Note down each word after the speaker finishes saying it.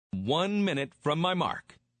1 minute from my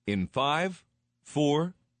mark. In 5,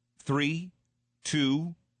 4, 3,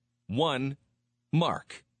 2, 1,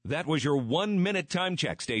 mark. That was your 1 minute time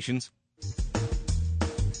check, stations.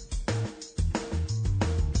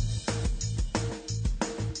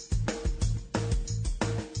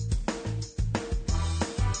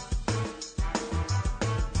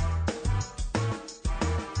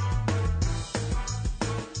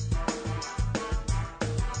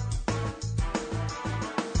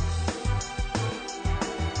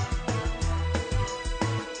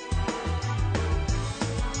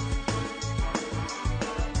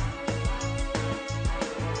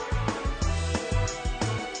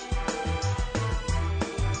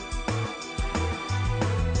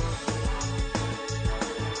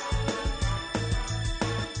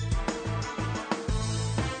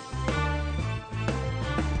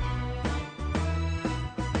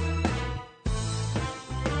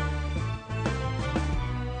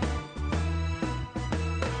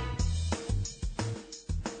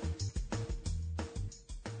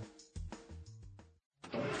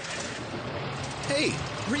 Hey,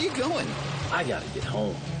 where you going? I gotta get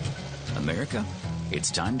home. America,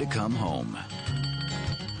 it's time to come home.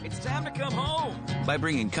 It's time to come home. By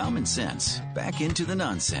bringing common sense back into the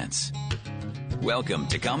nonsense. Welcome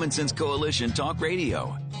to Common Sense Coalition Talk Radio,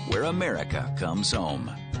 where America comes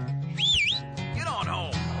home. Get on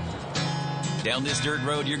home. Down this dirt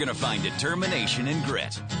road, you're going to find determination and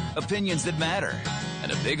grit, opinions that matter,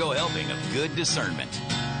 and a big ol' helping of good discernment.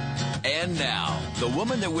 And now, the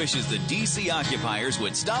woman that wishes the D.C. occupiers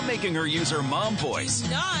would stop making her use her mom voice. Do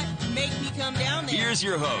not make me come down there. Here's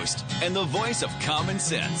your host and the voice of common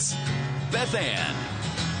sense, Beth Ann.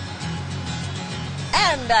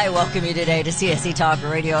 And I welcome you today to CSC Talk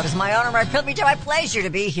Radio. It is my honor, my privilege, and my pleasure to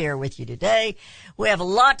be here with you today. We have a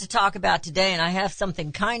lot to talk about today, and I have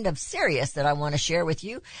something kind of serious that I want to share with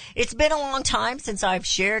you. It's been a long time since I've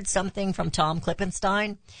shared something from Tom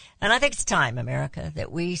Klippenstein, and I think it's time, America,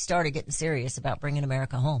 that we started getting serious about bringing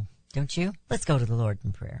America home. Don't you? Let's go to the Lord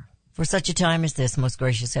in prayer. For such a time as this, most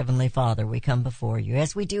gracious Heavenly Father, we come before you,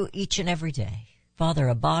 as we do each and every day. Father,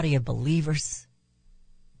 a body of believers.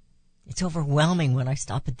 It's overwhelming when I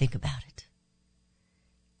stop and think about it.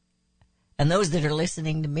 And those that are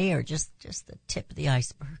listening to me are just the tip of the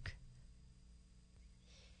iceberg.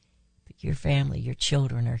 But your family, your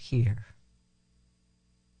children are here.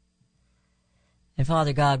 And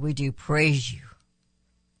Father God, we do praise you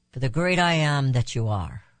for the great I am that you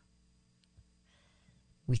are.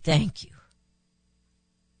 We thank you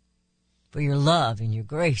for your love and your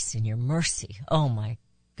grace and your mercy. Oh my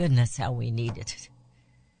goodness, how we need it.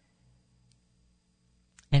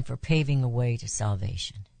 And for paving a way to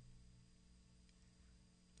salvation.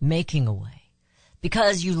 Making a way.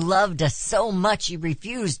 Because you loved us so much, you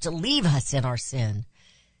refused to leave us in our sin.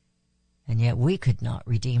 And yet we could not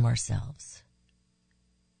redeem ourselves.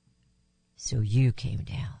 So you came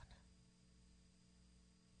down.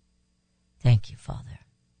 Thank you, Father.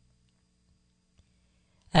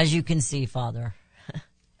 As you can see, Father,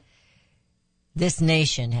 this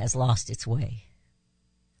nation has lost its way.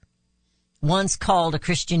 Once called a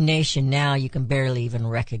Christian nation, now you can barely even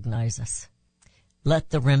recognize us. Let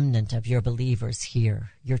the remnant of your believers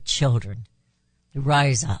here, your children,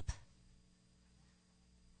 rise up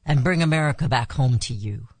and bring America back home to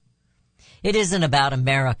you. It isn't about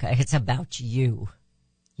America, it's about you,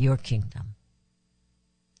 your kingdom.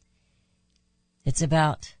 It's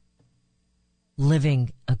about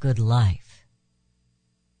living a good life,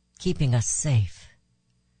 keeping us safe.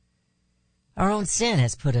 Our own sin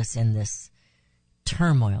has put us in this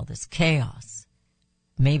turmoil, this chaos.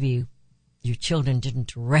 Maybe your children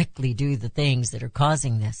didn't directly do the things that are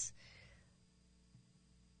causing this,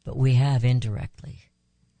 but we have indirectly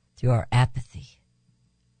through our apathy,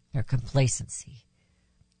 our complacency,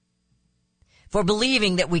 for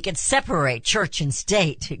believing that we can separate church and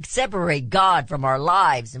state, separate God from our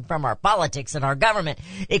lives and from our politics and our government.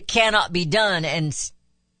 It cannot be done and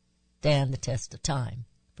stand the test of time.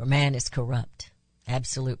 For man is corrupt.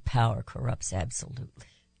 Absolute power corrupts absolutely.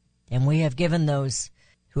 And we have given those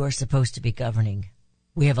who are supposed to be governing,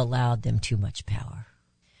 we have allowed them too much power.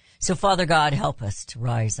 So, Father God, help us to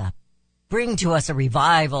rise up. Bring to us a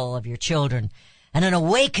revival of your children and an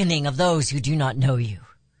awakening of those who do not know you.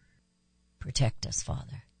 Protect us,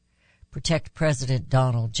 Father. Protect President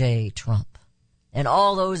Donald J. Trump and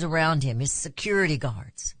all those around him, his security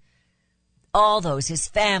guards, all those, his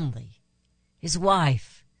family, his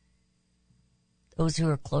wife, those who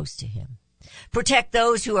are close to him. Protect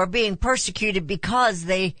those who are being persecuted because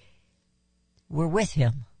they were with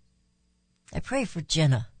him. I pray for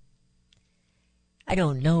Jenna. I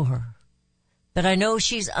don't know her, But I know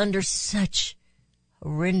she's under such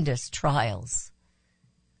horrendous trials.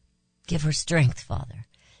 Give her strength, Father.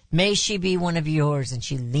 May she be one of yours and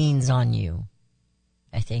she leans on you.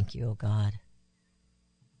 I thank you, O God.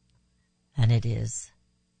 And it is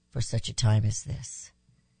for such a time as this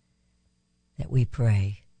that we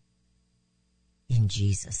pray in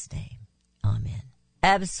Jesus' name. Amen.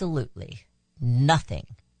 Absolutely nothing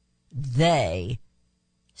they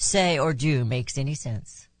say or do makes any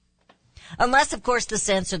sense. Unless, of course, the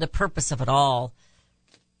sense or the purpose of it all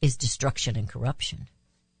is destruction and corruption.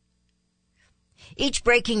 Each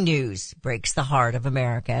breaking news breaks the heart of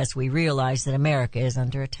America as we realize that America is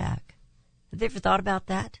under attack. Have you ever thought about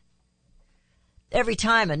that? Every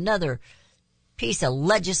time another piece of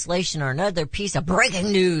legislation or another piece of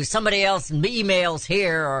breaking news, somebody else emails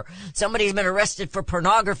here, or somebody's been arrested for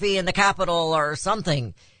pornography in the Capitol or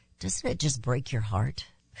something, doesn't it just break your heart?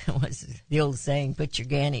 What's the old saying, put your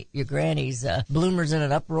granny's bloomers in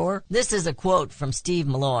an uproar? This is a quote from Steve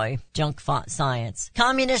Malloy, Junk Science.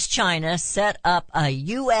 Communist China set up a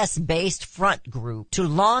U.S.-based front group to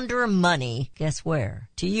launder money, guess where?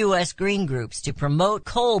 To U.S. green groups to promote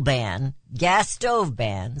coal ban, gas stove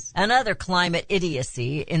bans, and other climate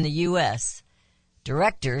idiocy in the U.S.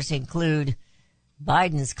 Directors include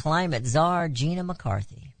Biden's climate czar, Gina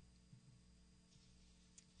McCarthy.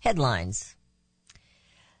 Headlines.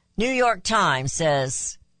 New York Times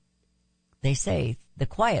says, they say the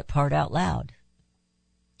quiet part out loud.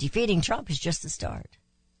 Defeating Trump is just the start.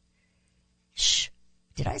 Shh.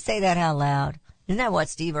 Did I say that out loud? Isn't that what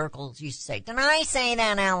Steve Urkel used to say? Did I say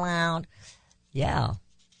that out loud? Yeah.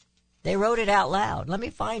 They wrote it out loud. Let me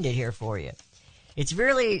find it here for you. It's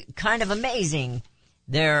really kind of amazing,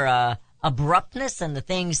 their abruptness and the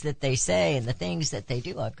things that they say and the things that they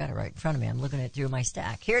do. I've got it right in front of me. I'm looking at it through my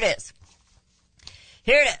stack. Here it is.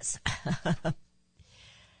 Here it is.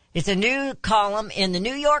 It's a new column in the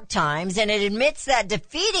New York Times, and it admits that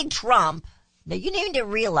defeating Trump, now you need to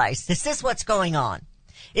realize this is what's going on.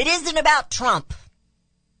 It isn't about Trump.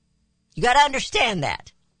 You got to understand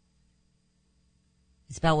that.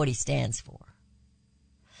 It's about what he stands for.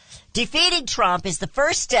 Defeating Trump is the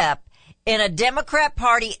first step in a Democrat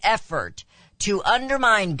Party effort to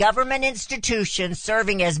undermine government institutions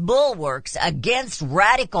serving as bulwarks against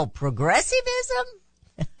radical progressivism,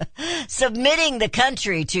 submitting the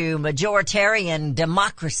country to majoritarian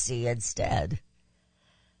democracy instead.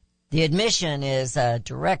 The admission is a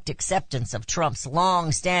direct acceptance of Trump's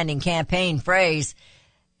long-standing campaign phrase,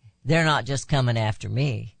 they're not just coming after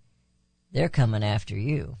me, they're coming after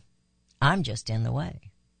you. I'm just in the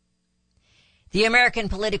way. The American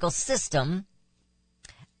political system,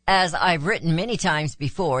 as I've written many times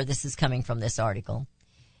before, this is coming from this article,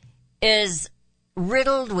 is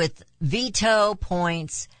riddled with veto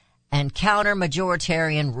points and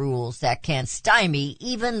counter-majoritarian rules that can stymie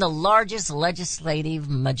even the largest legislative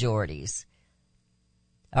majorities,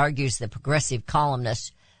 argues the progressive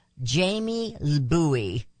columnist Jamie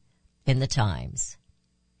Bowie in the Times.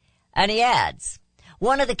 And he adds,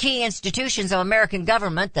 one of the key institutions of American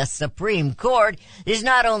government, the Supreme Court, is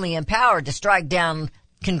not only empowered to strike down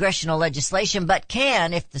congressional legislation, but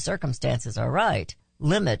can, if the circumstances are right,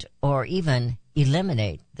 limit or even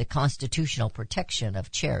eliminate the constitutional protection of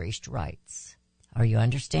cherished rights. Are you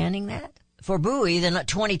understanding that? For Bowie, the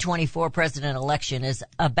 2024 president election is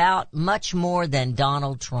about much more than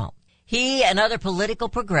Donald Trump. He and other political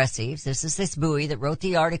progressives, this is this Bowie that wrote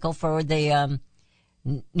the article for the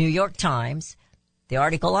New York Times. The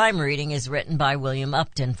article I'm reading is written by William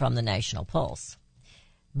Upton from the National Pulse.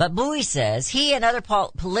 But Bowie says he and other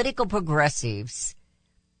political progressives,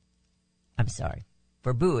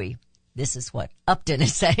 for Bowie, this is what Upton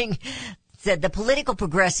is saying, said the political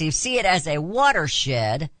progressives see it as a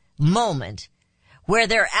watershed moment where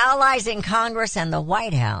their allies in Congress and the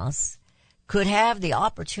White House could have the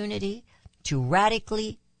opportunity to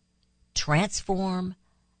radically transform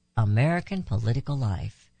American political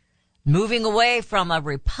life, moving away from a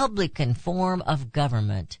Republican form of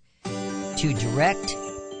government to direct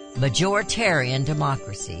majoritarian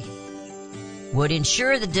democracy, would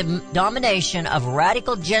ensure the domination of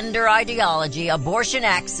radical gender ideology, abortion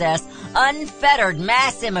access, unfettered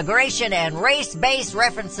mass immigration, and race-based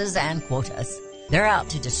references and quotas. They're out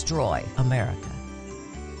to destroy America.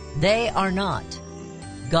 They are not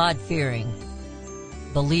God-fearing,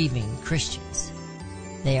 believing Christians.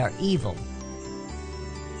 They are evil,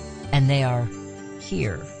 and they are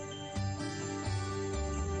here.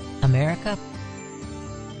 America,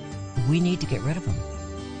 we need to get rid of them.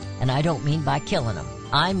 And I don't mean by killing them.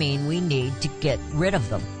 I mean we need to get rid of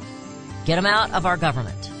them. Get them out of our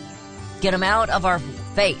government. Get them out of our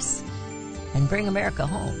face. And bring America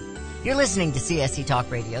home. You're listening to CSC Talk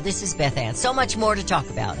Radio. This is Beth Ann. So much more to talk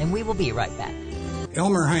about, and we will be right back.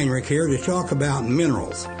 Elmer Heinrich here to talk about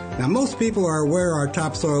minerals. Now, most people are aware our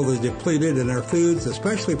topsoil is depleted and our foods,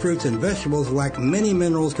 especially fruits and vegetables, lack many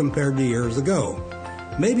minerals compared to years ago.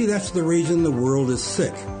 Maybe that's the reason the world is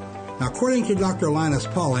sick. Now, according to Dr. Linus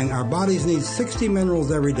Pauling, our bodies need 60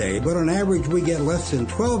 minerals every day, but on average we get less than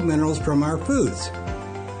 12 minerals from our foods.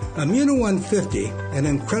 Immuno 150, an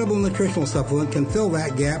incredible nutritional supplement, can fill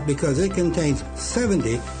that gap because it contains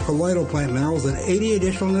 70 colloidal plant minerals and 80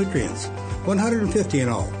 additional nutrients, 150 in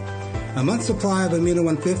all. A month's supply of Immuno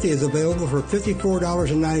 150 is available for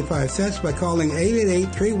 $54.95 by calling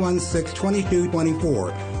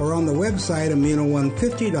 888-316-2224 or on the website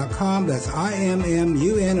immuno150.com. That's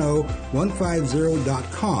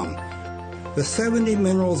IMMUNO150.com. The 70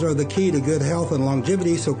 minerals are the key to good health and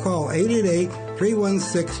longevity, so call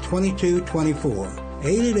 888-316-2224.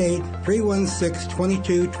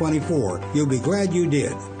 888-316-2224. You'll be glad you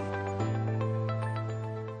did.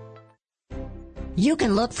 You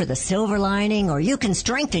can look for the silver lining, or you can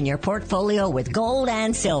strengthen your portfolio with gold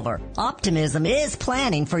and silver. Optimism is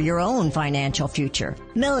planning for your own financial future.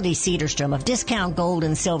 Melody Cedarstrom of Discount Gold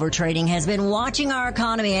and Silver Trading has been watching our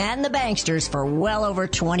economy and the banksters for well over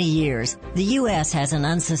 20 years. The U.S. has an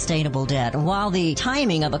unsustainable debt, and while the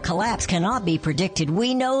timing of a collapse cannot be predicted,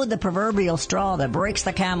 we know the proverbial straw that breaks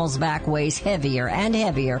the camel's back weighs heavier and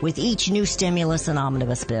heavier with each new stimulus and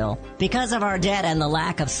omnibus bill. Because of our debt and the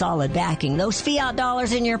lack of solid backing, those fiat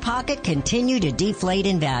dollars in your pocket continue to deflate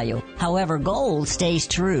in value. However, gold stays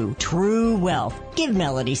true wealth. Give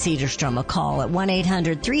Melody Cedarstrom a call at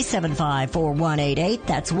 1-800-375-4188.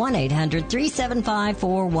 That's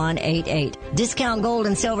 1-800-375-4188. Discount Gold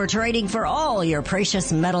and Silver Trading for all your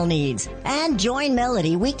precious metal needs. And join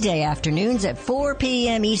Melody weekday afternoons at 4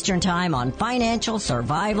 p.m. Eastern Time on Financial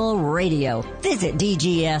Survival Radio. Visit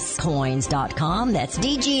dgscoins.com. That's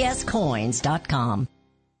dgscoins.com.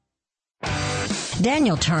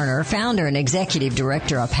 Daniel Turner, founder and executive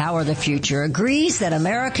director of Power the Future, agrees that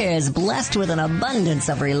America is blessed with an abundance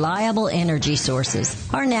of reliable energy sources.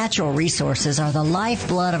 Our natural resources are the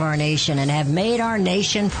lifeblood of our nation and have made our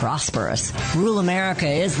nation prosperous. Rural America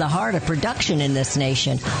is the heart of production in this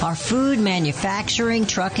nation. Our food, manufacturing,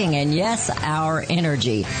 trucking, and yes, our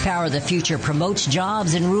energy. Power the Future promotes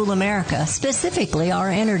jobs in rural America, specifically our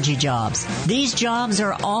energy jobs. These jobs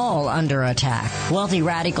are all under attack. Wealthy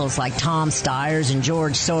radicals like Tom Stiers and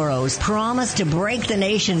George Soros promise to break the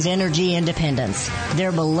nation's energy independence.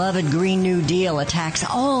 Their beloved Green New Deal attacks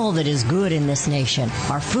all that is good in this nation.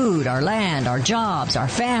 Our food, our land, our jobs, our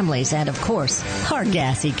families, and of course, our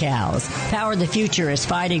gassy cows. Power the Future is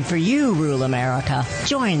fighting for you, rural America.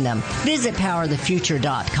 Join them. Visit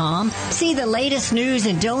PowerTheFuture.com. See the latest news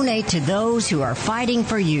and donate to those who are fighting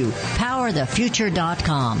for you.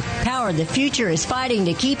 PowerTheFuture.com. Power the Future is fighting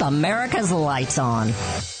to keep America's lights on.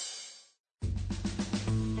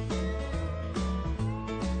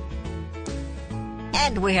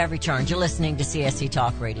 And we have returned. You're listening to CSC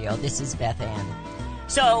Talk Radio. This is Beth Ann.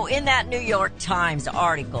 So in that New York Times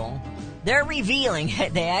article, they're revealing,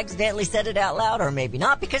 they accidentally said it out loud, or maybe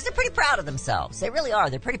not, because they're pretty proud of themselves. They really are.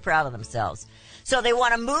 They're pretty proud of themselves. So they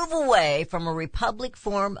want to move away from a republic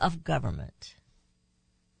form of government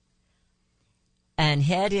and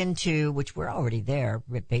head into, which we're already there,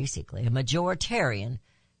 basically, a majoritarian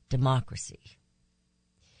democracy.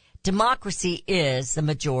 Democracy is the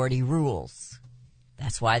majority rules.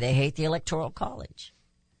 That's why they hate the Electoral College.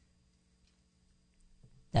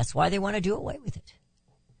 That's why they want to do away with it.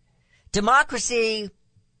 Democracy,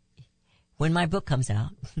 when my book comes out,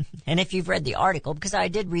 and if you've read the article, because I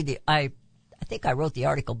did read I think I wrote the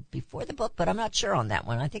article before the book, but I'm not sure on that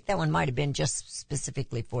one. I think that one might have been just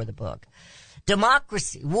specifically for the book.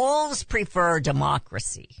 Democracy. Wolves prefer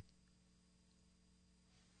democracy.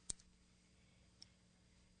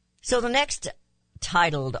 So the next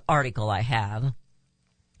titled article I have,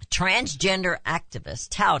 transgender activist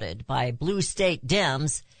touted by blue state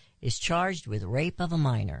Dems is charged with rape of a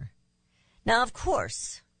minor. Now, of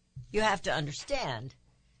course, you have to understand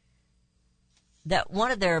that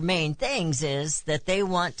one of their main things is that they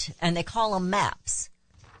want, and they call them MAPs,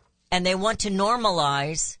 and they want to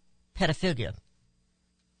normalize pedophilia.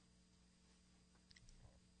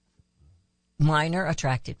 Minor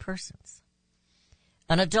attracted persons.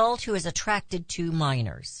 An adult who is attracted to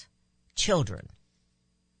minors, children.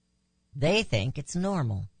 They think it's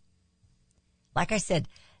normal. Like I said,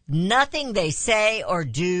 nothing they say or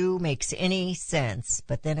do makes any sense,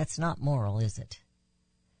 but then it's not moral, is it?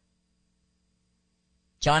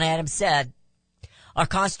 John Adams said, "Our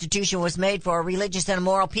Constitution was made for a religious and a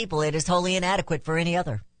moral people. It is wholly inadequate for any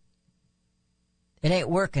other." It ain't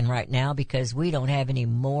working right now because we don't have any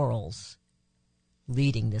morals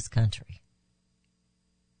leading this country.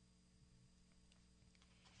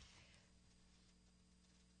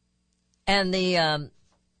 And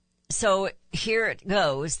so here it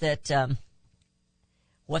goes that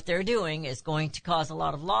what they're doing is going to cause a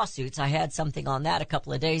lot of lawsuits. I had something on that a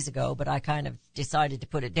couple of days ago, but I kind of decided to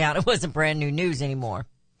put it down. It wasn't brand new news anymore.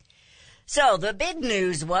 So the big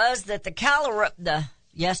news was that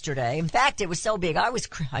yesterday, in fact, it was so big. I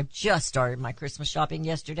just started my Christmas shopping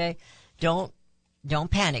yesterday. Don't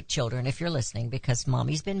panic, children, if you're listening, because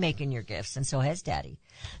Mommy's been making your gifts, and so has Daddy.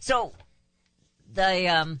 So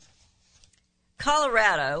the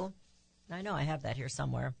Colorado, I know I have that here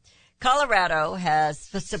somewhere. Colorado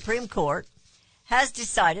the Supreme Court has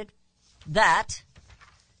decided that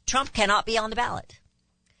Trump cannot be on the ballot.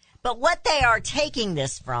 But what they are taking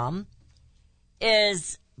this from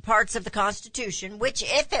is parts of the Constitution, which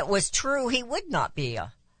if it was true, he would not be.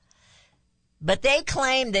 But they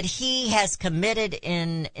claim that he has committed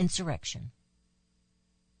an insurrection.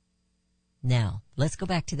 Now, let's go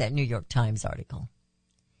back to that New York Times article.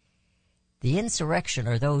 The insurrection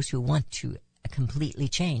are those who want to completely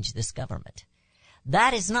change this government.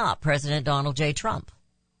 That is not President Donald J. Trump.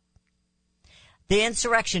 The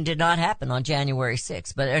insurrection did not happen on January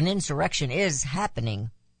 6th, but an insurrection is happening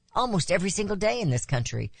almost every single day in this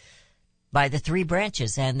country by the three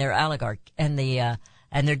branches and their oligarchy and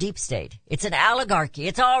their deep state. It's an oligarchy.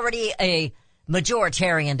 It's already a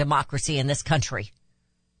majoritarian democracy in this country.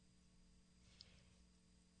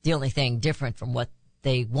 The only thing different from what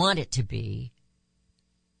they want it to be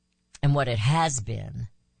and what it has been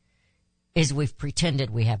is we've pretended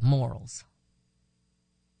we have morals.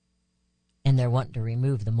 And they're wanting to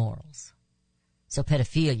remove the morals. So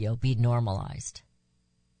pedophilia will be normalized.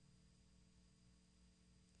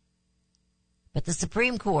 But the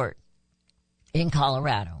Supreme Court in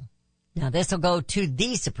Colorado, now this will go to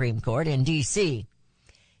the Supreme Court in D.C.,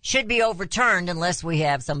 should be overturned unless we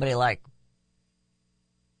have somebody like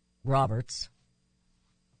Roberts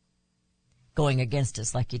going against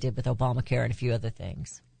us like he did with Obamacare and a few other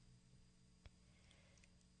things.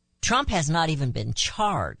 Trump has not even been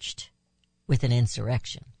charged with an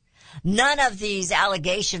insurrection. None of these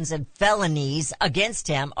allegations and felonies against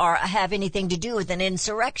him have anything to do with an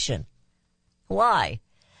insurrection. Why?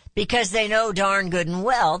 Because they know darn good and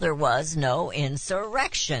well there was no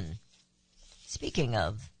insurrection. Speaking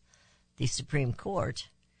of the Supreme Court,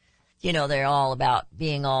 you know, they're all about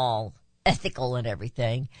being all ethical and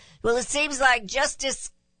everything. Well, it seems like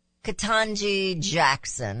Justice Ketanji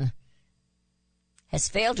Jackson has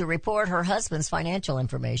failed to report her husband's financial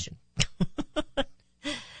information.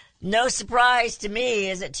 No surprise to me,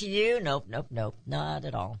 is it to you? Nope, not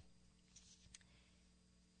at all.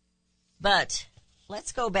 But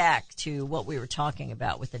let's go back to what we were talking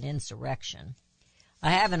about with an insurrection.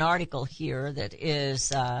 I have an article here that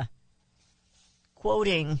is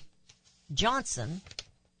quoting Johnson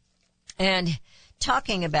and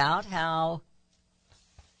talking about how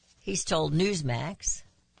he's told Newsmax,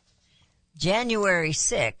 January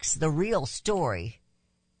 6th, the real story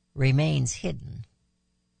remains hidden.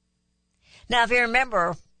 Now, if you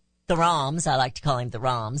remember the Rams, I like to call him the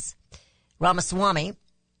Rams, Ramaswamy,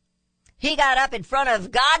 he got up in front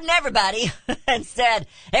of God and everybody and said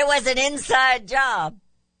it was an inside job.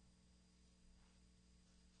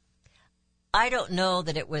 I don't know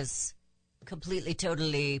that it was completely,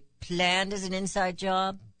 totally planned as an inside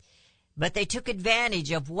job, but they took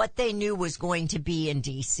advantage of what they knew was going to be in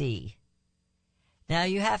D.C. Now,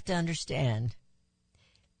 you have to understand,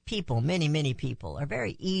 people, many people, are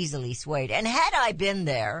very easily swayed. And had I been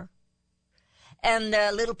there, and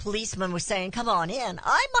the little policeman was saying, come on in,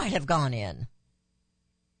 I might have gone in.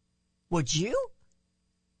 Would you?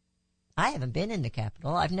 I haven't been in the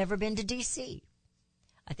Capitol. I've never been to D.C.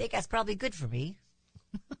 I think that's probably good for me.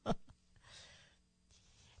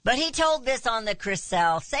 But he told this on the Chris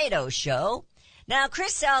Salcedo show. Now,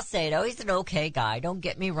 Chris Salcedo, he's an okay guy, don't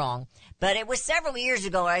get me wrong. But it was several years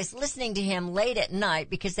ago, I was listening to him late at night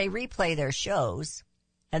because they replay their shows.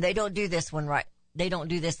 And they don't do this they don't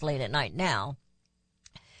do this late at night now.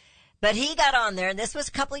 But he got on there, and this was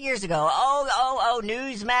a couple of years ago.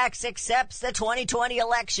 Newsmax accepts the 2020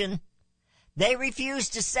 election. They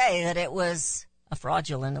refused to say that it was a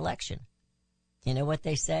fraudulent election. You know what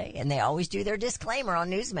they say? And they always do their disclaimer on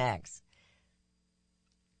Newsmax.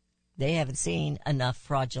 They haven't seen enough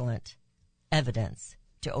fraudulent evidence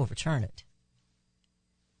to overturn it.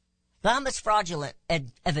 But how much fraudulent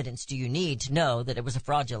evidence do you need to know that it was a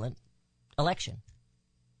fraudulent election?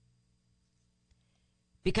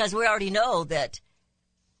 Because we already know that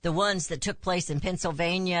the ones that took place in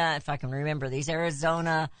Pennsylvania, if I can remember these,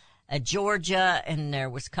 Arizona, Georgia, and there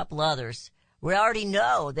was a couple others. We already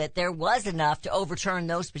know that there was enough to overturn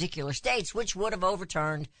those particular states, which would have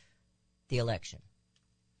overturned the election.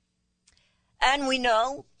 And we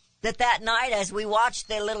know that night, as we watched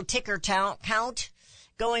the little ticker count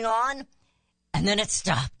going on, and then it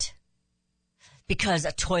stopped because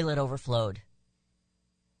a toilet overflowed.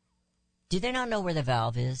 Do they not know where the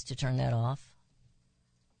valve is to turn that off?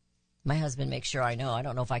 My husband makes sure I know. I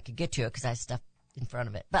don't know if I could get to it because I have stuff in front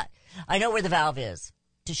of it. But I know where the valve is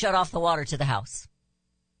to shut off the water to the house.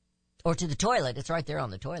 Or to the toilet. It's right there on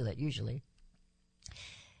the toilet, usually.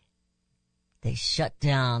 They shut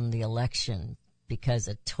down the election because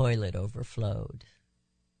a toilet overflowed.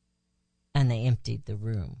 And they emptied the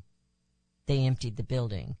room. They emptied the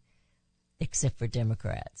building, except for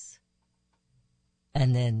Democrats.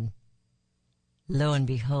 And then, lo and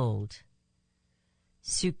behold,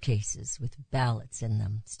 suitcases with ballots in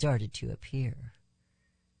them started to appear.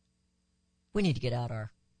 We need to get out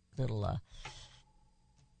our little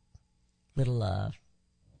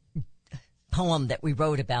poem that we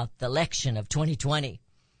wrote about the election of 2020.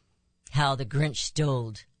 How the Grinch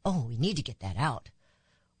stole. Oh, we need to get that out.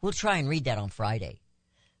 We'll try and read that on Friday.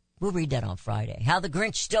 We'll read that on Friday. How the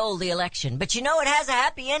Grinch stole the election. But you know, it has a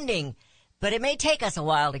happy ending. But it may take us a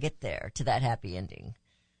while to get there, to that happy ending.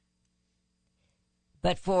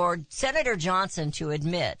 But for Senator Johnson to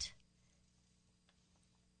admit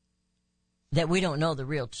that we don't know the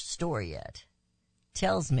real story yet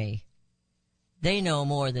tells me they know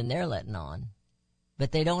more than they're letting on,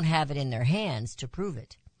 but they don't have it in their hands to prove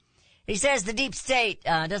it. He says the deep state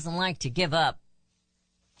doesn't like to give up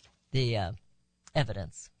the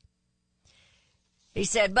evidence. He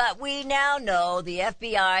said, but we now know the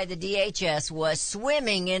FBI, the DHS, was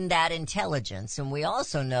swimming in that intelligence. And we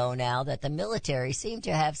also know now that the military seemed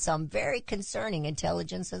to have some very concerning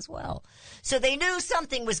intelligence as well. So they knew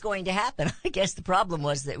something was going to happen. I guess the problem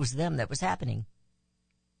was that it was them that was happening.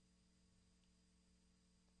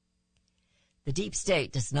 The deep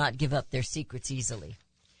state does not give up their secrets easily.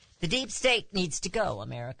 The deep state needs to go,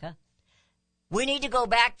 America. We need to go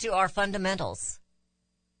back to our fundamentals.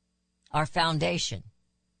 Our foundation,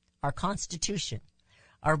 our Constitution,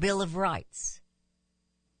 our Bill of Rights.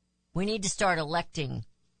 We need to start electing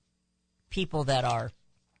people that are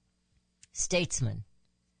statesmen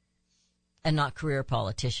and not career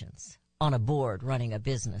politicians on a board running a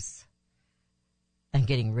business and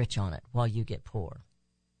getting rich on it while you get poor.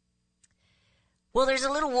 Well, there's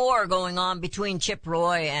a little war going on between Chip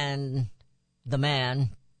Roy and the man,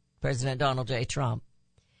 President Donald J. Trump.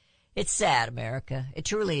 It's sad, America. It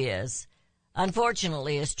truly is.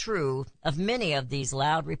 Unfortunately, it's true of many of these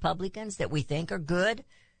loud Republicans that we think are good,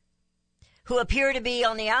 who appear to be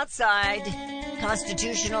on the outside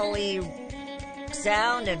constitutionally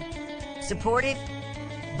sound and supportive,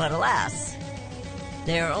 but alas,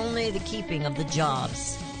 they're only the keeping of the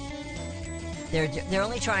jobs. They're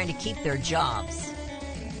only trying to keep their jobs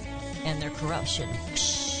and their corruption.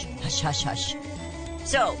 Shh, hush, hush, hush.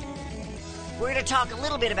 So, we're going to talk a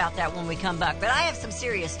little bit about that when we come back, but I have some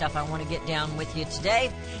serious stuff I want to get down with you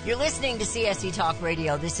today. You're listening to CSC Talk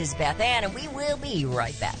Radio. This is Beth Ann, and we will be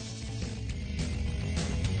right back.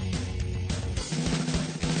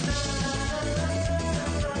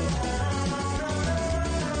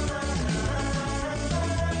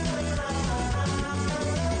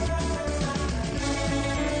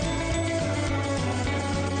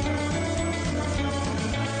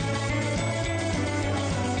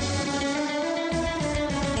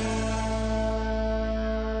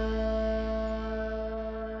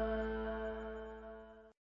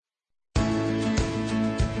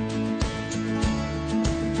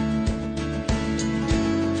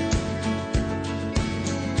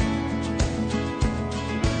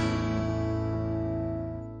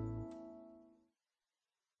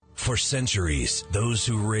 For centuries, those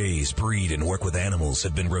who raise, breed, and work with animals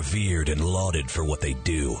have been revered and lauded for what they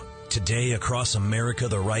do. Today, across America,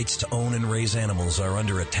 the rights to own and raise animals are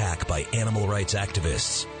under attack by animal rights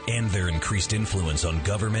activists and their increased influence on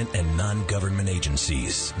government and non-government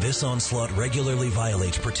agencies. This onslaught regularly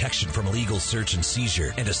violates protection from illegal search and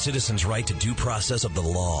seizure and a citizen's right to due process of the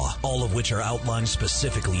law, all of which are outlined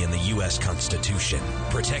specifically in the U.S. Constitution.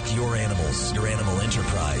 Protect your animals, your animal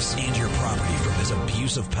enterprise, and your property from this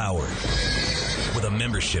abuse of power. with a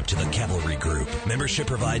membership to the Cavalry Group. Membership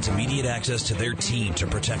provides immediate access to their team to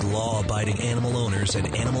protect law-abiding animal owners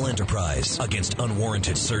and animal enterprise against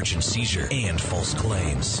unwarranted search and seizure and false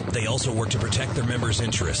claims. They also work to protect their members'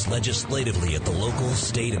 interests legislatively at the local,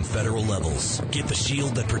 state, and federal levels. Get the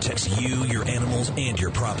shield that protects you, your animals, and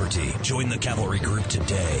your property. Join the Cavalry Group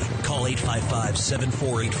today. Call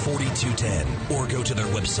 855-748-4210 or go to their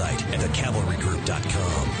website at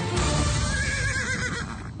thecavalrygroup.com.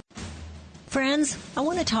 Friends, I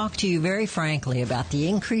want to talk to you very frankly about the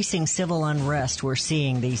increasing civil unrest we're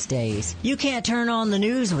seeing these days. You can't turn on the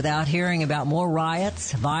news without hearing about more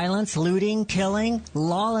riots, violence, looting, killing,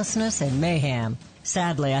 lawlessness, and mayhem.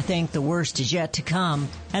 Sadly, I think the worst is yet to come,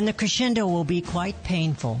 and the crescendo will be quite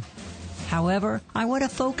painful. However, I want to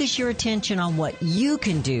focus your attention on what you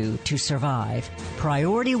can do to survive.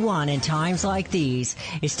 Priority one in times like these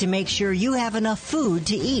is to make sure you have enough food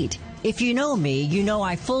to eat. If you know me, you know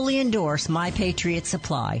I fully endorse My Patriot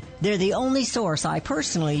Supply. They're the only source I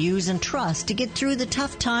personally use and trust to get through the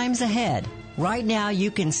tough times ahead. Right now, you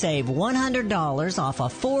can save $100 off a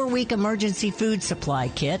 4-week emergency food supply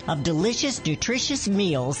kit of delicious, nutritious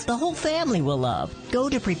meals the whole family will love. Go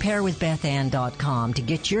to preparewithbethann.com to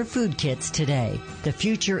get your food kits today. The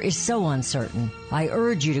future is so uncertain. I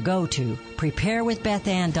urge you to go to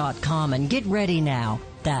preparewithbethann.com and get ready now.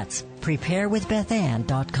 That's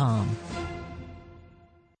preparewithbethann.com.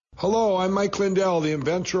 Hello, I'm Mike Lindell, the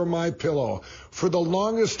inventor of MyPillow. For the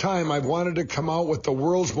longest time, I've wanted to come out with the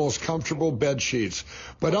world's most comfortable bed sheets.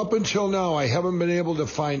 But up until now, I haven't been able to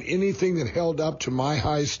find anything that held up to my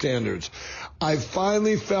high standards. I've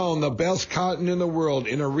finally found the best cotton in the world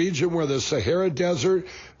in a region where the Sahara Desert,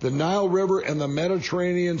 the Nile River, and the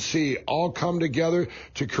Mediterranean Sea all come together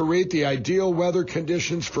to create the ideal weather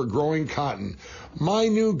conditions for growing cotton. My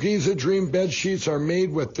new Giza Dream bed sheets are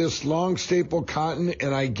made with this long staple cotton,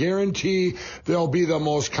 and I guarantee they'll be the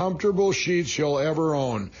most comfortable sheets you'll ever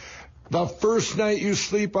own. The first night you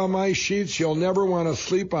sleep on my sheets, you'll never want to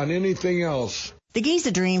sleep on anything else. The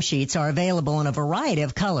Giza Dream Sheets are available in a variety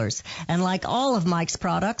of colors, and like all of Mike's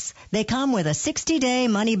products, they come with a 60-day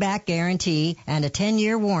money-back guarantee and a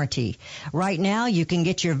 10-year warranty. Right now, you can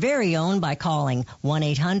get your very own by calling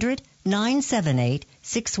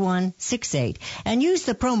 1-800-978-6168 and use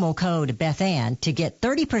the promo code BethAnn to get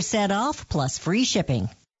 30% off plus free shipping.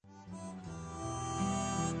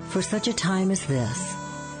 For such a time as this,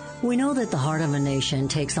 we know that the heart of a nation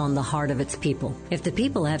takes on the heart of its people. If the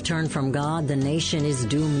people have turned from God, the nation is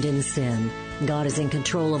doomed in sin. God is in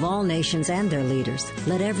control of all nations and their leaders.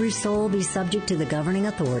 Let every soul be subject to the governing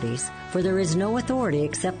authorities, for there is no authority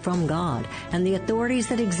except from God, and the authorities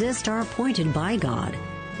that exist are appointed by God.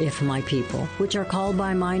 If my people, which are called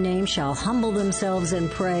by my name, shall humble themselves and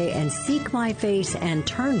pray and seek my face and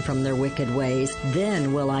turn from their wicked ways,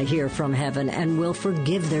 then will I hear from heaven and will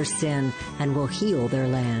forgive their sin and will heal their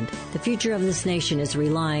land. The future of this nation is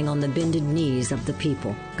relying on the bended knees of the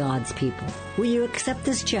people, God's people. Will you accept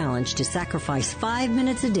this challenge to sacrifice 5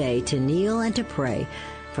 minutes a day to kneel and to pray?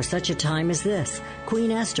 For such a time as this, Queen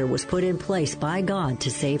Esther was put in place by God to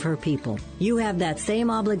save her people. You have that same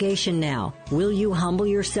obligation now. Will you humble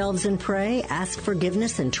yourselves and pray, ask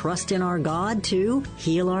forgiveness, and trust in our God to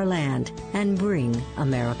heal our land and bring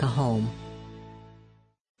America home?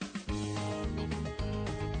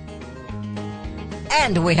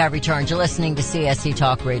 And we have returned. You're listening to CSC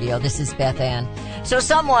Talk Radio. This is Beth Ann. So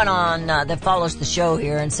someone on that follows the show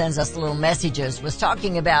here and sends us little messages was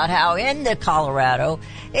talking about how in the Colorado,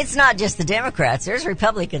 it's not just the Democrats. There's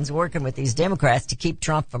Republicans working with these Democrats to keep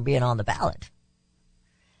Trump from being on the ballot.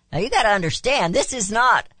 Now you got to understand, this is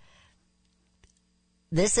not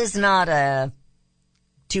a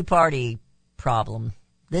two-party problem.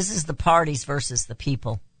 This is the parties versus the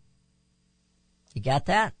people. You got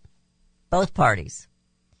that? Both parties.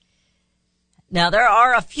 Now, there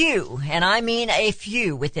are a few, and I mean a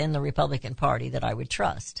few, within the Republican Party that I would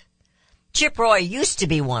trust. Chip Roy used to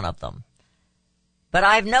be one of them. But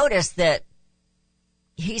I've noticed that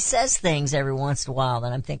he says things every once in a while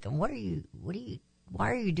that I'm thinking, why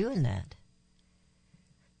are you doing that?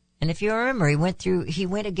 And if you remember, he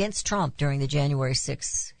went against Trump during the January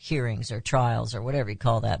 6th hearings or trials or whatever you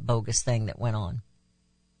call that bogus thing that went on.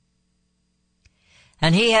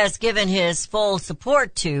 And he has given his full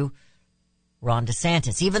support to Ron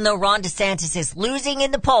DeSantis, even though Ron DeSantis is losing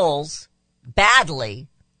in the polls badly.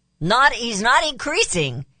 He's not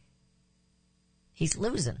increasing. He's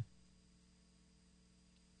losing.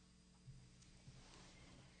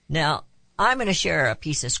 Now, I'm going to share a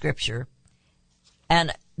piece of scripture,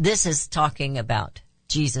 and this is talking about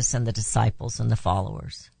Jesus and the disciples and the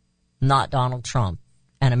followers, not Donald Trump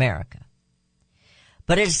and America.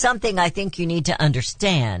 But it's something I think you need to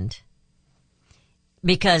understand,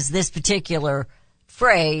 because this particular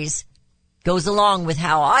phrase goes along with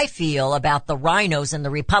how I feel about the rhinos and the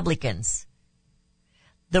Republicans.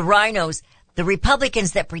 The rhinos, the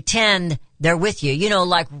Republicans that pretend they're with you,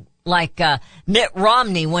 like Mitt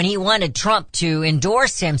Romney when he wanted Trump to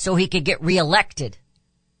endorse him so he could get reelected.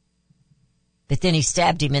 But then he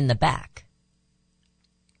stabbed him in the back.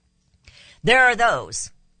 There are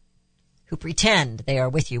those who pretend they are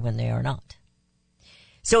with you when they are not.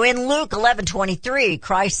 So in Luke 11:23,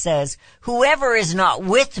 Christ says, "Whoever is not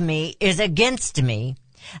with me is against me,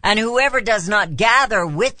 and whoever does not gather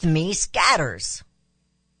with me scatters."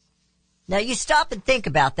 Now you stop and think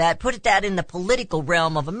about that, put that in the political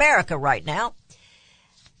realm of America right now.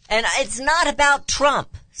 And it's not about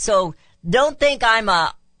Trump. So don't think I'm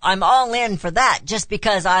all in for that just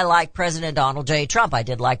because I like President Donald J. Trump. I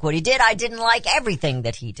did like what he did. I didn't like everything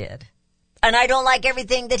that he did. And I don't like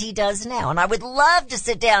everything that he does now. And I would love to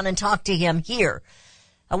sit down and talk to him here.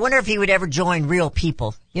 I wonder if he would ever join Real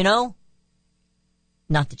People, Not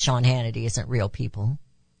that Sean Hannity isn't Real People.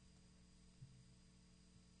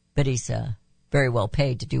 But he's very well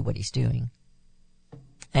paid to do what he's doing.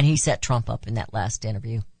 And he set Trump up in that last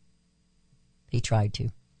interview. He tried to.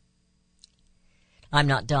 I'm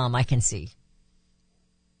not dumb, I can see.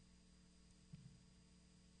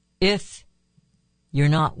 If you're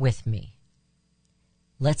not with me,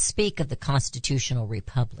 let's speak of the constitutional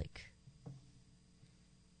republic,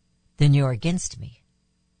 then you're against me.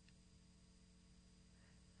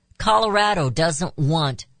 Colorado doesn't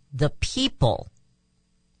want the people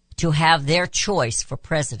to have their choice for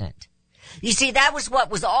president. You see, that was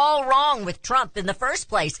what was all wrong with Trump in the first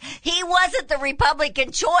place. He wasn't the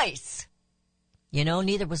Republican choice.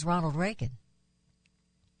 Neither was Ronald Reagan.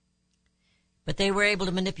 But they were able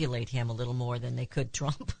to manipulate him a little more than they could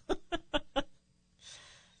Trump.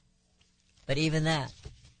 But even that,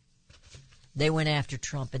 they went after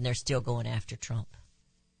Trump, and they're still going after Trump.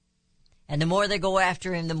 And the more they go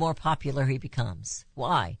after him, the more popular he becomes.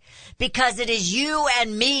 Why? Because it is you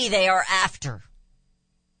and me they are after.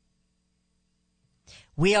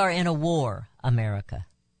 We are in a war, America.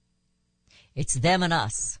 It's them and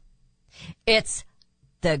us. It's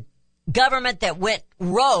the government that went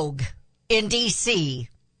rogue in D.C.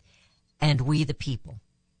 and we the people.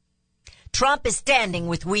 Trump is standing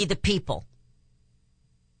with we the people.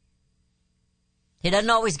 He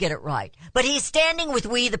doesn't always get it right, but he's standing with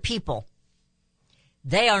we the people.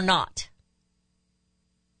 They are not.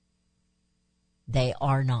 They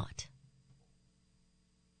are not.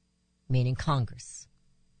 Meaning Congress.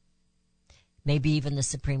 Maybe even the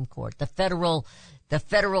Supreme Court. The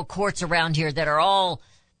federal courts around here that are all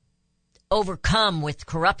overcome with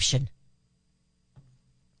corruption.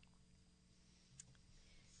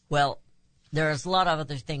 Well, there's a lot of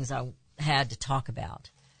other things I had to talk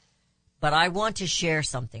about, but I want to share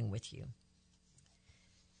something with you.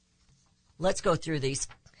 Let's go through these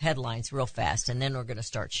headlines real fast, and then we're going to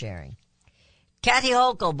start sharing. Kathy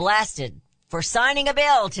Hochul blasted for signing a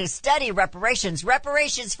bill to study reparations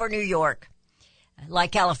for New York,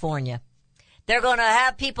 like California. They're going to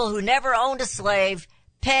have people who never owned a slave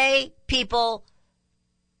pay people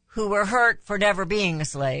who were hurt for never being a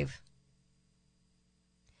slave.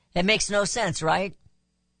 It makes no sense, right?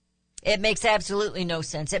 It makes absolutely no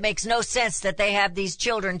sense. It makes no sense that they have these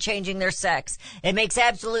children changing their sex. It makes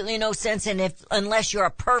absolutely no sense unless you're a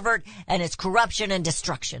pervert, and it's corruption and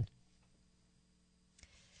destruction.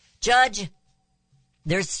 Judge,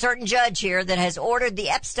 there's a certain judge here that has ordered the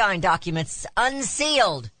Epstein documents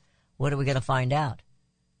unsealed. What are we going to find out?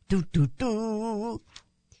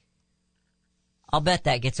 I'll bet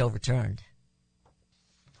that gets overturned.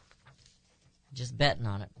 Just betting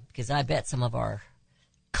on it, because I bet some of our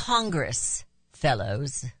Congress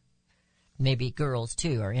fellows, maybe girls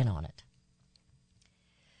too, are in on it.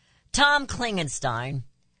 Tom Klingenstein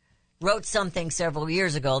wrote something several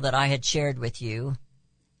years ago that I had shared with you.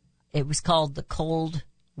 It was called The Cold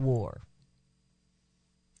War.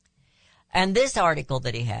 And this article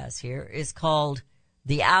that he has here is called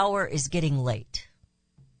The Hour is Getting Late.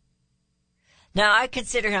 Now, I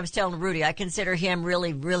consider him, I was telling Rudy, I consider him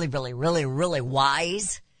really, really, really, really, really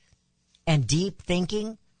wise and deep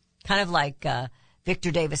thinking, kind of like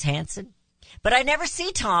Victor Davis Hanson. But I never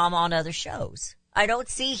see Tom on other shows. I don't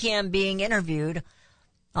see him being interviewed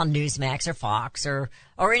on Newsmax or Fox or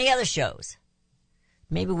any other shows.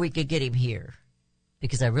 Maybe we could get him here,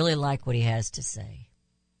 because I really like what he has to say.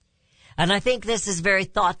 And I think this is very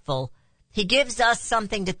thoughtful. He gives us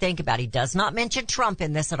something to think about. He does not mention Trump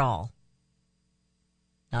in this at all.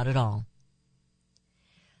 Not at all.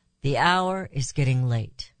 The hour is getting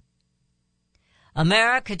late.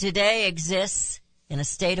 America today exists in a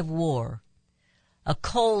state of war, a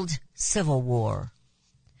cold civil war.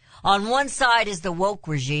 On one side is the woke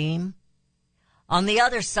regime. On the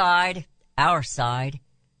other side, our side,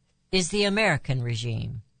 is the American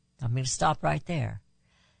regime. I'm going to stop right there.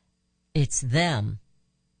 It's them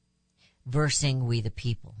versus we the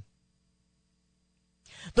people.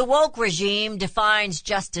 The woke regime defines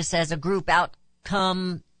justice as a group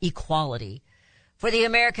outcome equality. For the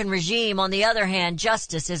American regime, on the other hand,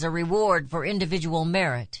 justice is a reward for individual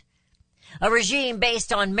merit. A regime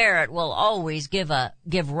based on merit will always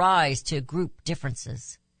give rise to group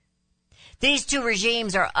differences. These two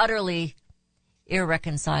regimes are utterly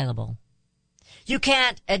irreconcilable. You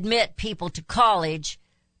can't admit people to college,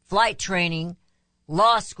 flight training,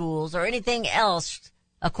 law schools, or anything else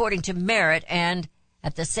according to merit and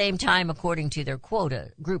at the same time according to their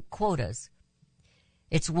group quotas.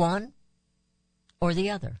 It's one or the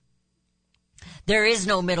other. There is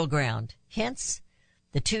no middle ground. Hence,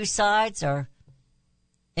 the two sides are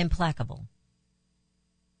implacable.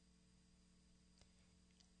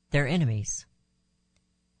 They're enemies.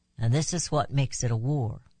 And this is what makes it a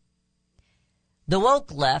war. The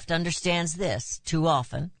woke left understands this too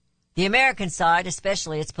often. The American side,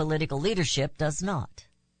 especially its political leadership, does not.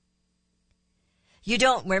 You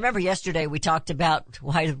don't remember yesterday we talked about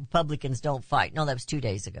why the Republicans don't fight. No, that was 2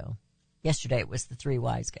 days ago. Yesterday it was the three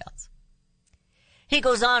wise gals. He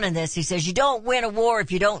goes on in this. He says, you don't win a war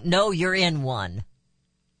if you don't know you're in one.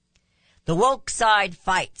 The woke side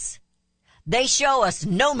fights. They show us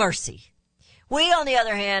no mercy. We, on the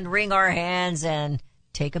other hand, wring our hands and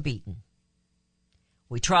take a beating.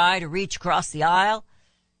 We try to reach across the aisle,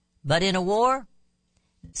 but in a war,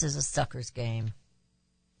 this is a sucker's game.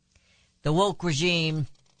 The woke regime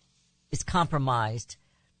is compromised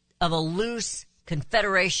of a loose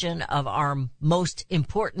confederation of our most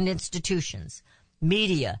important institutions,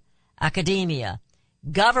 media, academia,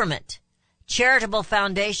 government, charitable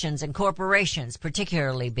foundations, and corporations,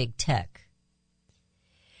 particularly big tech.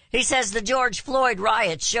 He says the George Floyd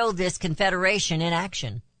riots showed this confederation in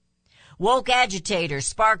action. Woke agitators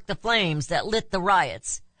sparked the flames that lit the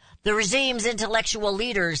riots. The regime's intellectual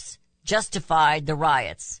leaders justified the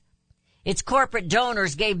riots. Its corporate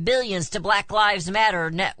donors gave billions to Black Lives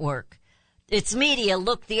Matter network. Its media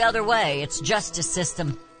looked the other way. Its justice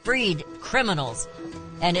system freed criminals,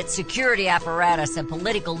 and its security apparatus and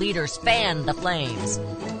political leaders fanned the flames.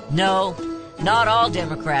 No, not all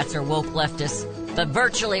Democrats are woke leftists, but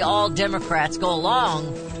virtually all Democrats go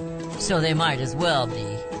along, so they might as well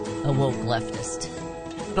be a woke leftist.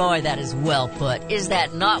 Boy, that is well put. Is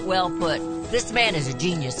that not well put? This man is a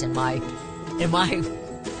genius in my opinion.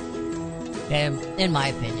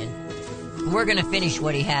 We're going to finish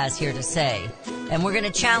what he has here to say, and we're going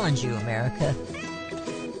to challenge you, America,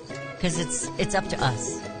 because it's up to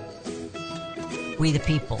us. We the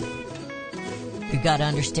people. You've got to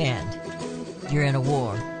understand, you're in a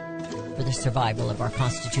war for the survival of our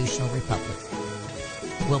constitutional republic.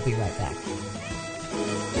 We'll be right back.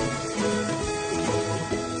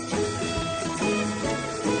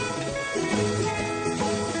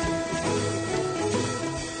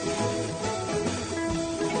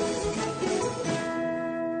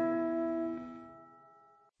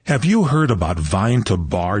 Have you heard about Vine to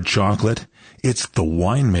Bar chocolate? It's the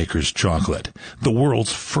winemaker's chocolate, the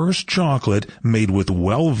world's first chocolate made with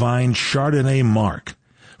well-vined Chardonnay marc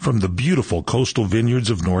from the beautiful coastal vineyards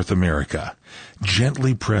of North America.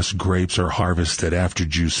 Gently pressed grapes are harvested after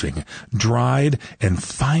juicing, dried and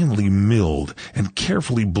finely milled and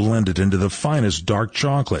carefully blended into the finest dark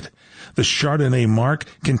chocolate. The Chardonnay marc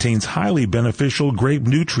contains highly beneficial grape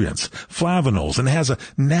nutrients, flavanols, and has a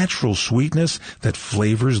natural sweetness that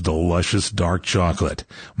flavors the luscious dark chocolate.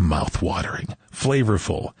 Mouth-watering,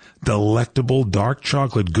 flavorful, delectable dark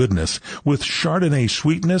chocolate goodness with Chardonnay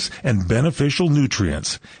sweetness and beneficial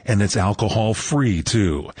nutrients. And it's alcohol-free,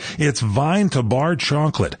 too. It's Vine to Bar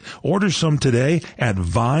chocolate. Order some today at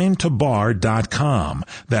vinetobar.com.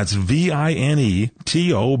 That's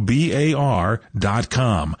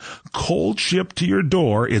VINETOBAR.com. Cold shipped to your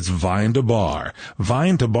door, it's Vine to Bar.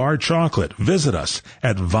 Vine to Bar chocolate. Visit us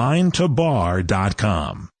at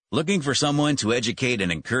vinetobar.com. Looking for someone to educate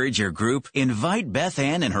and encourage your group? Invite Beth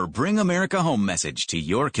Ann and her Bring America Home message to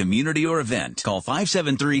your community or event. Call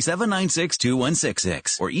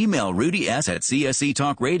 573-796-2166 or email Rudy S. at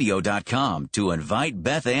csctalkradio.com to invite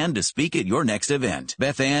Beth Ann to speak at your next event.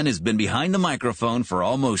 Beth Ann has been behind the microphone for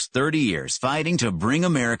almost 30 years, fighting to bring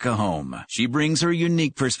America home. She brings her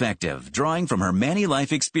unique perspective, drawing from her many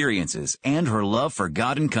life experiences and her love for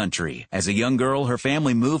God and country. As a young girl, her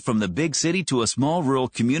family moved from the big city to a small rural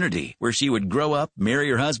community community where she would grow up, marry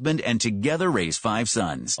her husband, and together raise 5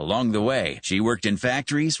 sons. Along the way, she worked in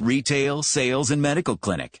factories, retail, sales, and medical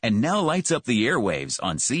clinic, and now lights up the airwaves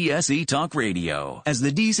on CSC Talk Radio. As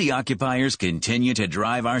the DC occupiers continue to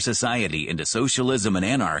drive our society into socialism and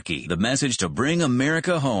anarchy, the message to bring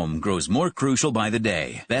America home grows more crucial by the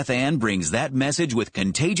day. Beth Ann brings that message with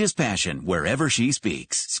contagious passion wherever she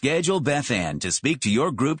speaks. Schedule Beth Ann to speak to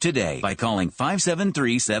your group today by calling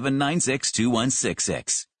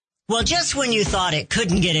 573-796-2166. Well, just when you thought it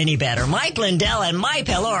couldn't get any better, Mike Lindell and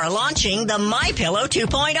MyPillow are launching the MyPillow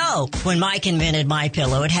 2.0. When Mike invented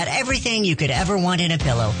MyPillow, it had everything you could ever want in a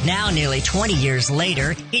pillow. Now, nearly 20 years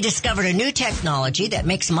later, he discovered a new technology that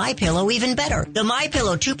makes MyPillow even better. The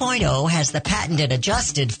MyPillow 2.0 has the patented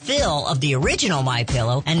adjusted fill of the original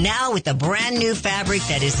MyPillow, and now with the brand new fabric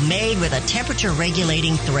that is made with a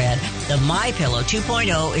temperature-regulating thread, the MyPillow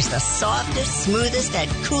 2.0 is the softest, smoothest, and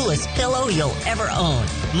coolest pillow you'll ever own.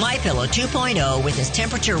 MyPillow 2.0 with its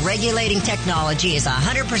temperature-regulating technology is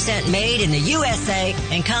 100% made in the USA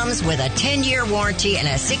and comes with a 10-year warranty and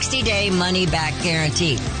a 60-day money-back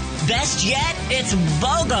guarantee. Best yet, it's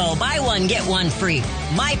BOGO. Buy one, get one free.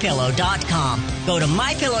 MyPillow.com. Go to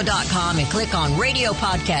MyPillow.com and click on Radio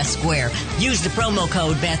Podcast Square. Use the promo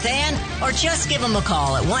code BethAnn or just give them a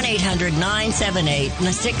call at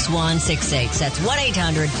 1-800-978-6168. That's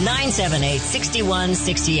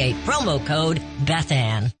 1-800-978-6168. Promo code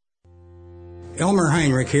BethAnn. Elmer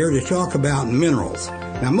Heinrich here to talk about minerals.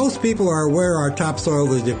 Now, most people are aware our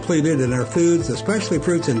topsoil is depleted and our foods, especially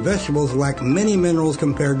fruits and vegetables, lack many minerals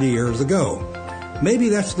compared to years ago. Maybe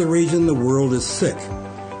that's the reason the world is sick.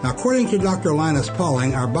 Now, according to Dr. Linus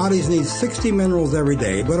Pauling, our bodies need 60 minerals every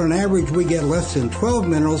day, but on average we get less than 12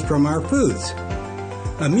 minerals from our foods.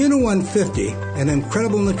 Immuno 150, an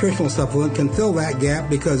incredible nutritional supplement, can fill that gap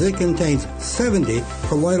because it contains 70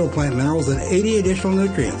 colloidal plant minerals and 80 additional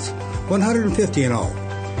nutrients. 150 in all.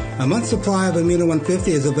 A month's supply of Immuno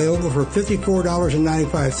 150 is available for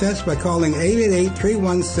 $54.95 by calling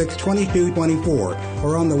 888-316-2224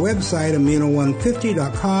 or on the website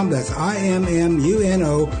immuno150.com. That's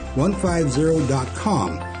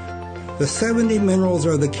IMMUNO150.com. The 70 minerals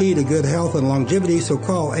are the key to good health and longevity, so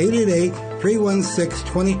call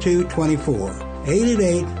 888-316-2224.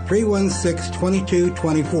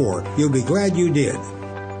 888-316-2224. You'll be glad you did.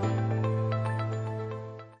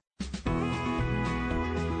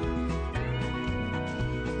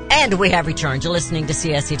 And we have returned. You're listening to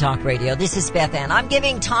CSC Talk Radio. This is Beth Ann. I'm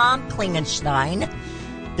giving Tom Klingenstein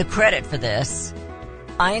the credit for this.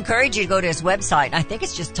 I encourage you to go to his website. I think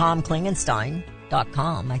it's just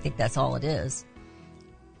TomKlingenstein.com. I think that's all it is.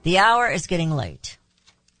 The hour is getting late.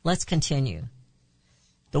 Let's continue.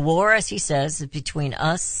 The war, as he says, is between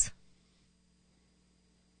us,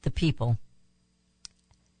 the people,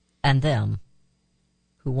 and them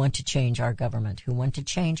who want to change our government, who want to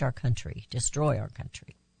change our country, destroy our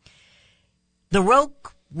country. The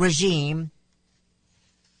woke regime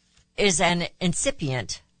is an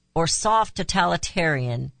incipient or soft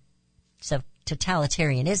totalitarianism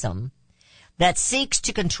that seeks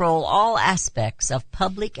to control all aspects of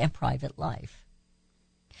public and private life.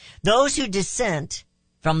 Those who dissent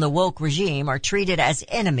from the woke regime are treated as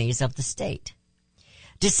enemies of the state.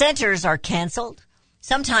 Dissenters are canceled,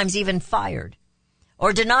 sometimes even fired,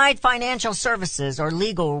 or denied financial services or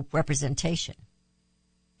legal representation.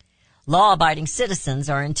 Law-abiding citizens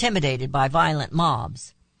are intimidated by violent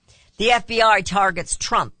mobs. The FBI targets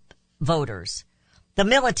Trump voters. The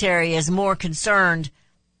military is more concerned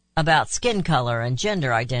about skin color and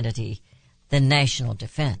gender identity than national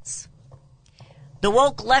defense. The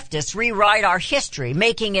woke leftists rewrite our history,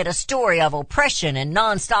 making it a story of oppression and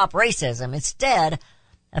nonstop racism instead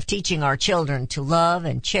of teaching our children to love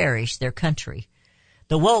and cherish their country.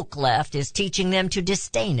 The woke left is teaching them to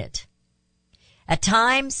disdain it. At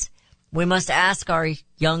times, we must ask our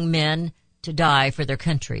young men to die for their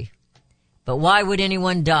country. But why would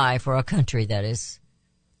anyone die for a country that is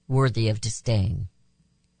worthy of disdain?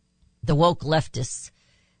 The woke leftists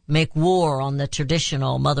make war on the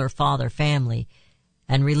traditional mother, father, family,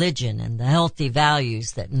 and religion and the healthy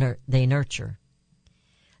values that they nurture.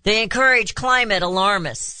 They encourage climate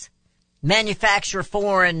alarmists, manufacture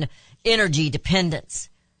foreign energy dependence.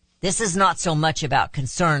 This is not so much about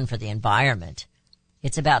concern for the environment.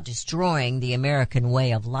 It's about destroying the American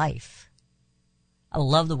way of life. I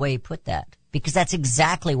love the way he put that, because that's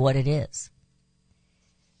exactly what it is.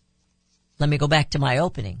 Let me go back to my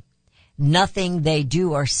opening. Nothing they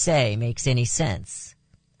do or say makes any sense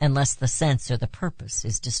unless the sense or the purpose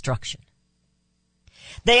is destruction.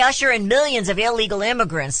 They usher in millions of illegal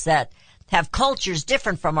immigrants that have cultures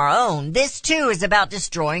different from our own. This, too, is about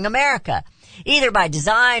destroying America. either by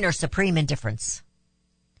design or supreme indifference.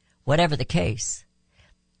 Whatever the case,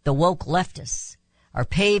 the woke leftists are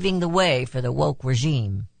paving the way for the woke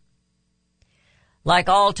regime. Like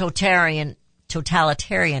all totalitarian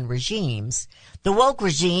regimes, the woke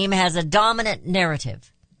regime has a dominant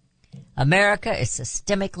narrative. America is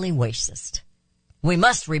systemically racist. We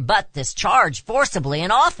must rebut this charge forcibly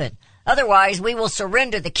and often, otherwise we will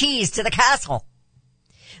surrender the keys to the castle.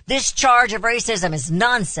 This charge of racism is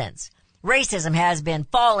nonsense. Racism has been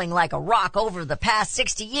falling like a rock over the past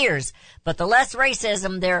 60 years, but the less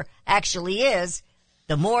racism there actually is,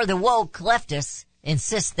 the more the woke leftists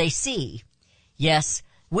insist they see. Yes,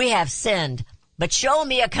 we have sinned, but show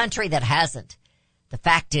me a country that hasn't. The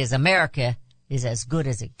fact is, America is as good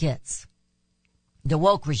as it gets. The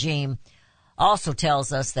woke regime also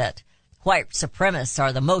tells us that white supremacists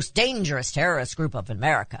are the most dangerous terrorist group of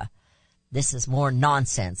America. This is more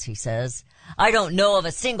nonsense, he says. I don't know of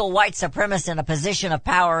a single white supremacist in a position of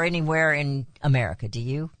power anywhere in America. Do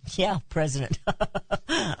you? Yeah, President.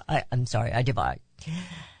 I'm sorry, I divide.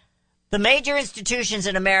 The major institutions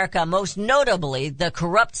in America, most notably the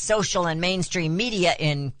corrupt social and mainstream media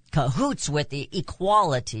in cahoots with the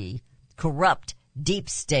equality, corrupt deep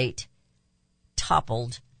state,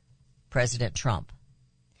 toppled President Trump.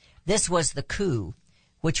 This was the coup,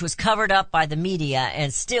 which was covered up by the media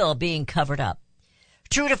and still being covered up.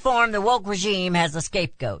 True to form, the woke regime has a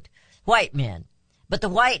scapegoat, white men. But the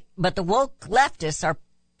woke leftists are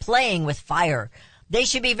playing with fire. They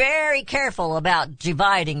should be very careful about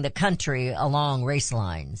dividing the country along race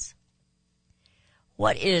lines.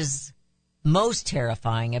 What is most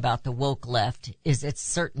terrifying about the woke left is its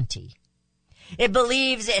certainty. It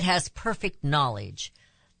believes it has perfect knowledge.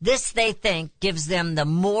 This, they think, gives them the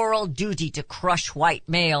moral duty to crush white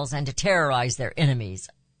males and to terrorize their enemies,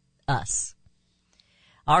 us.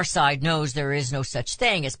 Our side knows there is no such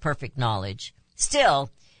thing as perfect knowledge. Still,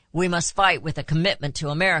 we must fight with a commitment to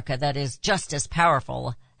America that is just as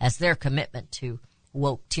powerful as their commitment to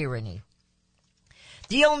woke tyranny.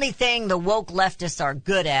 The only thing the woke leftists are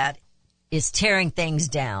good at is tearing things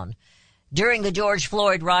down. During the George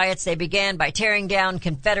Floyd riots, they began by tearing down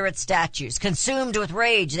Confederate statues. Consumed with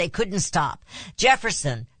rage, they couldn't stop.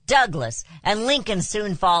 Jefferson, Douglas, and Lincoln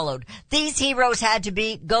soon followed. These heroes had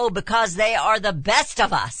to go because they are the best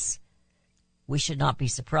of us. We should not be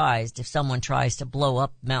surprised if someone tries to blow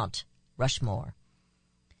up Mount Rushmore.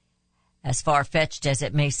 As far-fetched as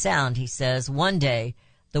it may sound, he says, one day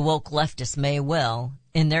the woke leftists may well,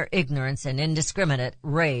 in their ignorance and indiscriminate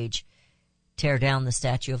rage, tear down the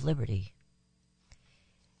Statue of Liberty.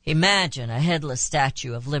 Imagine a headless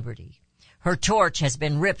Statue of Liberty. Her torch has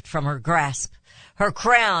been ripped from her grasp. Her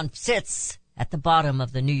crown sits at the bottom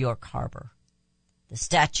of the New York harbor. The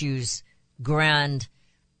statue's grand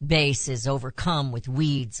base is overcome with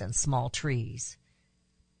weeds and small trees.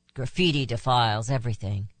 Graffiti defiles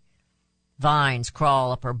everything. Vines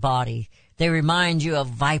crawl up her body. They remind you of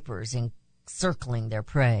vipers encircling their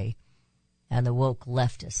prey. And the woke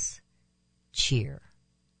leftists cheer.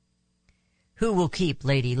 Who will keep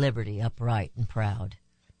Lady Liberty upright and proud?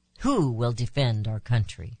 Who will defend our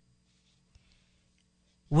country?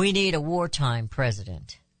 We need a wartime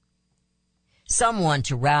president. Someone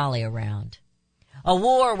to rally around. A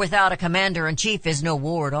war without a commander-in-chief is no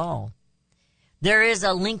war at all. There is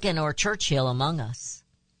a Lincoln or Churchill among us.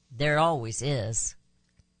 There always is.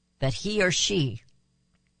 But he or she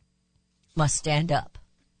must stand up.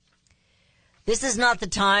 This is not the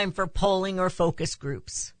time for polling or focus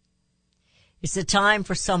groups. It's the time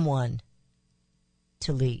for someone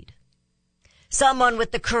to lead. Someone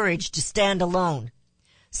with the courage to stand alone.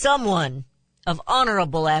 Someone of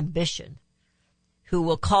honorable ambition who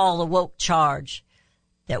will call the woke charge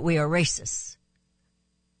that we are racists.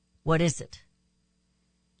 What is it?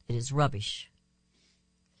 It is rubbish.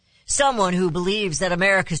 Someone who believes that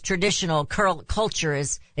America's traditional culture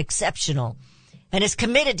is exceptional and is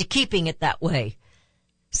committed to keeping it that way.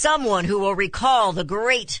 Someone who will recall the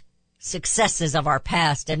great successes of our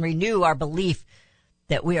past and renew our belief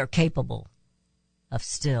that we are capable of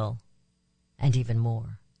still and even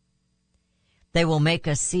more. They will make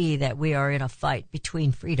us see that we are in a fight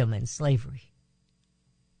between freedom and slavery.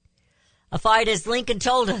 A fight, as Lincoln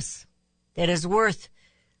told us, that is worth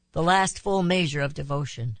the last full measure of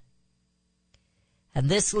devotion. And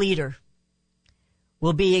this leader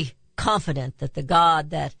will be confident that the God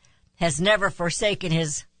that has never forsaken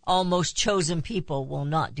his almost chosen people will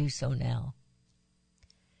not do so now.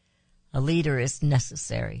 A leader is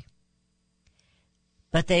necessary,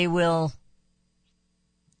 but they will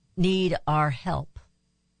need our help.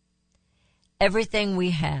 Everything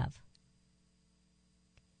we have,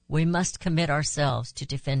 We must commit ourselves to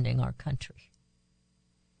defending our country.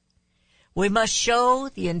 We must show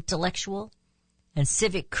the intellectual and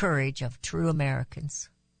civic courage of true Americans.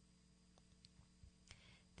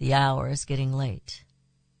 The hour is getting late.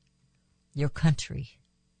 Your country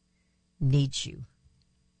needs you.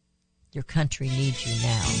 Your country needs you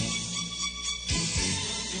now.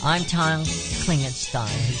 I'm Tom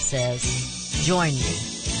Klingenstein, who says, join me.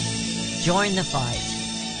 Join the fight.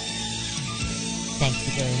 Thank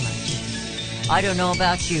you very much. I don't know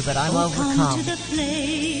about you, but I'm overcome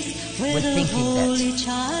with thinking that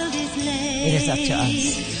it is up to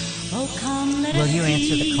us. Will you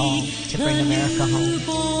answer the call to bring America home?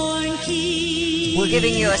 We're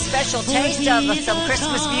giving you a special taste of some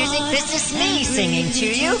Christmas music. This is me singing to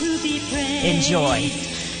you. Enjoy,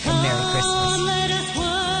 and Merry Christmas.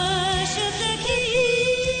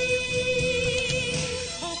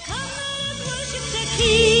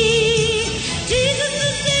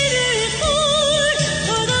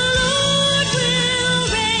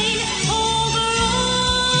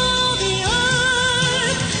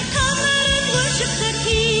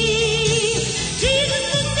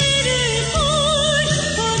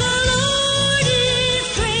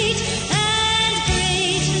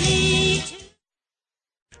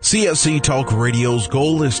 CSC Talk Radio's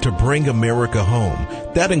goal is to bring America home.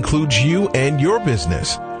 That includes you and your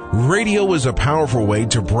business. Radio is a powerful way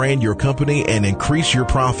to brand your company and increase your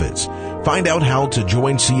profits. Find out how to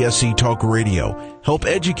join CSC Talk Radio, help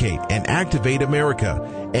educate and activate America,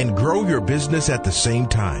 and grow your business at the same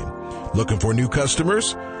time. Looking for new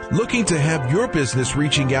customers? Looking to have your business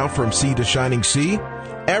reaching out from sea to shining sea?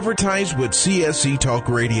 Advertise with CSC Talk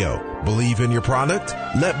Radio. Believe in your product?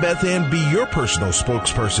 Let Beth Ann be your personal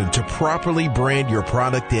spokesperson to properly brand your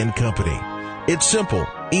product and company. It's simple,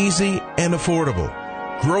 easy, and affordable.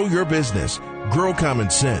 Grow your business, grow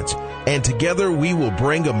common sense, and together we will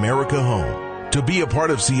bring America home. To be a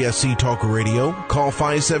part of CSC Talk Radio, call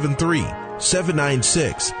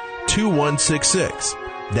 573-796-2166.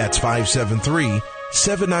 That's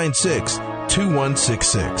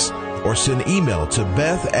 573-796-2166. Or send email to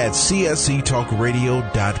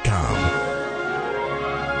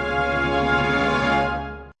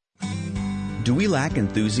beth@csctalkradio.com. Do we lack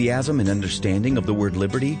enthusiasm and understanding of the word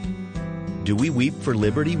liberty? Do we weep for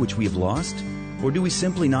liberty which we have lost? Or do we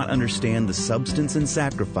simply not understand the substance and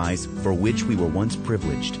sacrifice for which we were once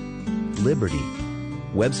privileged? Liberty.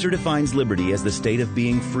 Webster defines liberty as the state of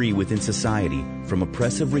being free within society from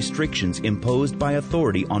oppressive restrictions imposed by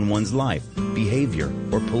authority on one's life, behavior,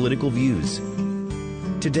 or political views.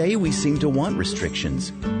 Today we seem to want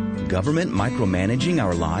restrictions, government micromanaging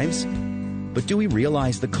our lives. But do we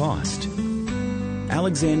realize the cost?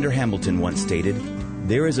 Alexander Hamilton once stated,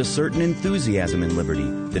 "There is a certain enthusiasm in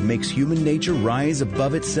liberty that makes human nature rise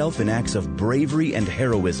above itself in acts of bravery and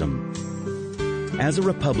heroism." As a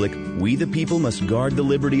republic, we the people must guard the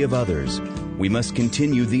liberty of others. We must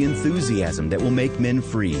continue the enthusiasm that will make men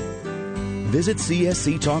free. Visit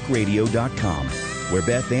csctalkradio.com, where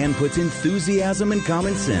Beth Ann puts enthusiasm and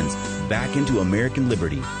common sense back into American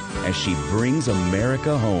liberty as she brings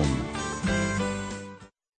America home.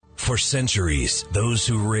 For centuries, those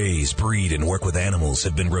who raise, breed, and work with animals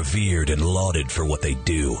have been revered and lauded for what they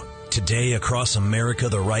do. Today, across America,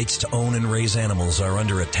 the rights to own and raise animals are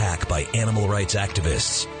under attack by animal rights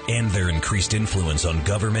activists and their increased influence on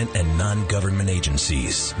government and non-government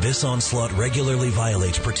agencies. This onslaught regularly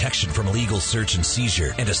violates protection from illegal search and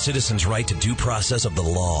seizure and a citizen's right to due process of the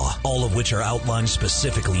law, all of which are outlined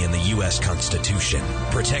specifically in the U.S. Constitution.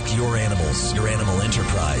 Protect your animals, your animal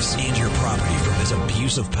enterprise, and your property from this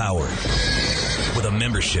abuse of power. With a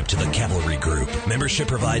membership to the Cavalry Group, membership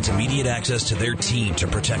provides immediate access to their team to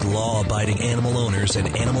protect law-abiding animal owners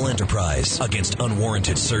and animal enterprise against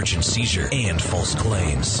unwarranted search and seizure and false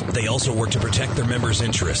claims. They also work to protect their members'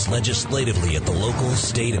 interests legislatively at the local,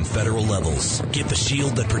 state, and federal levels. Get the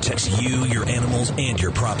shield that protects you, your animals, and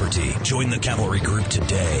your property. Join the Cavalry Group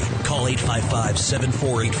today. Call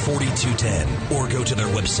 855-748-4210 or go to their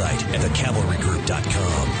website at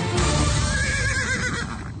thecavalrygroup.com.